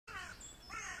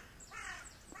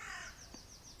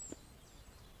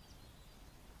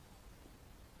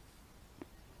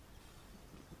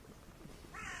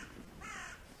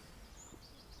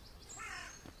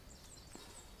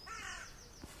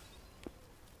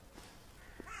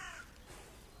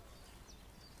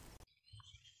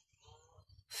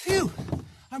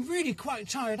I'm really quite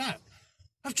tired out.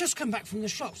 I've just come back from the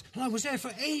shops and I was there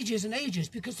for ages and ages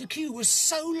because the queue was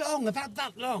so long, about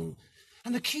that long.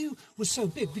 And the queue was so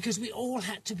big because we all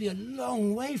had to be a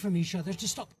long way from each other to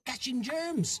stop catching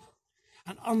germs.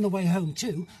 And on the way home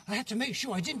too, I had to make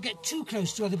sure I didn't get too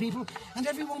close to other people and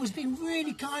everyone was being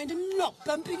really kind and not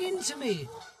bumping into me.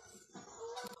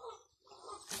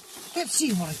 Let's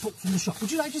see what I bought from the shop.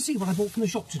 Would you like to see what I bought from the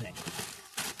shop today?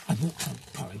 I bought some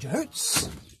porridge oats,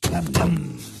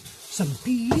 some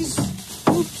peas,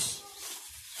 oops,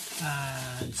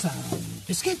 and some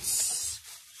biscuits,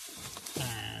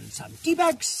 and some tea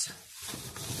bags,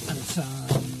 and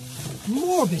some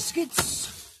more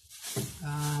biscuits.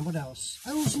 What else?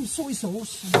 Oh, some soy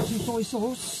sauce. I got some soy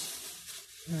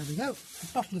sauce. There we go. A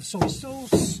bottle of soy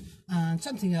sauce and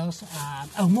something else.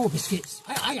 Oh, more biscuits.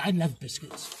 I love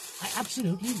biscuits. I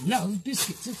absolutely love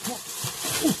biscuits. It's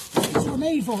what we're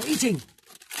made for, eating.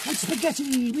 And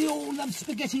spaghetti. We all love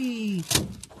spaghetti.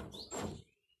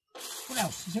 What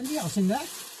else? Is there anything else in there?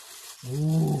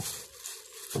 Oh.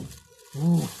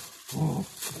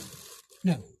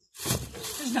 No.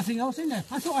 There's nothing else in there.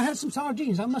 I thought I had some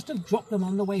sardines. I must have dropped them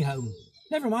on the way home.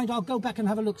 Never mind, I'll go back and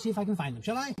have a look, see if I can find them,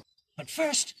 shall I? But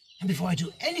first, and before I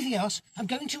do anything else, I'm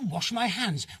going to wash my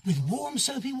hands with warm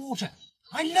soapy water.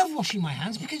 I love washing my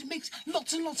hands because it makes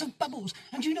lots and lots of bubbles.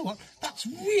 And you know what? That's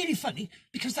really funny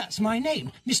because that's my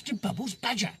name, Mr. Bubbles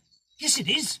Badger. Yes, it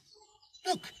is.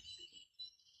 Look.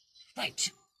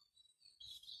 Right.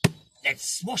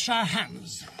 Let's wash our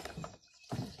hands.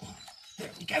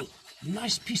 There we go.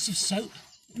 Nice piece of soap.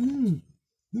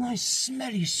 Nice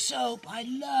smelly soap. I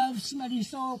love smelly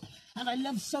soap. And I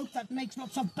love soap that makes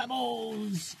lots of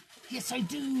bubbles. Yes, I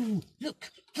do. Look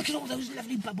at all those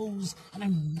lovely bubbles. And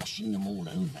I'm washing them all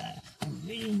over. I'm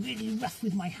really, really rough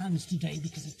with my hands today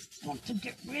because I want to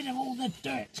get rid of all the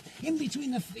dirt in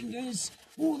between the fingers,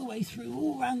 all the way through,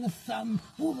 all around the thumb,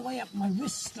 all the way up my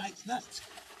wrist like that.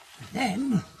 And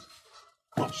then,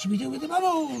 what should we do with the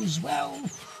bubbles? Well,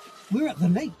 we're at the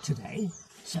lake today,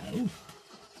 so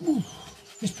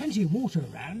there's plenty of water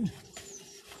around.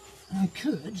 I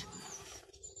could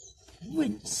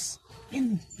rinse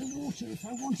in the water if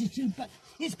I wanted to, but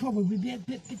it's probably a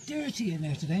bit dirty in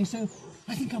there today, so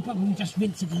I think I'll probably just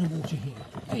rinse it in the water here.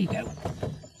 There you go.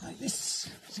 Like this.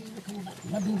 See, look at all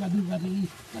that rubby.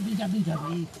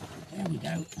 There we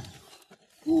go.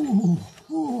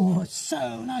 Ooh, it's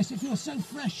so nice. It feels so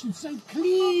fresh and so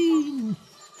clean.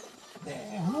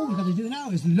 There, and all we've got to do now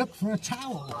is look for a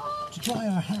towel to dry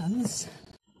our hands.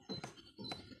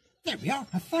 There we are,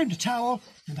 I found a towel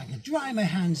and I can dry my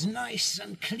hands nice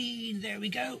and clean. There we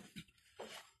go.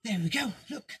 There we go,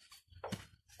 look.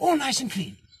 All nice and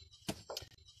clean.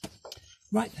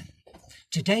 Right then,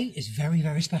 today is very,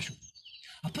 very special.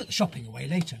 I'll put the shopping away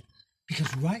later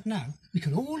because right now we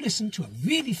can all listen to a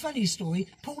really funny story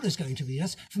Paula's going to read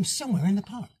us from somewhere in the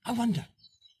park. I wonder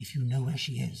if you know where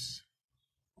she is.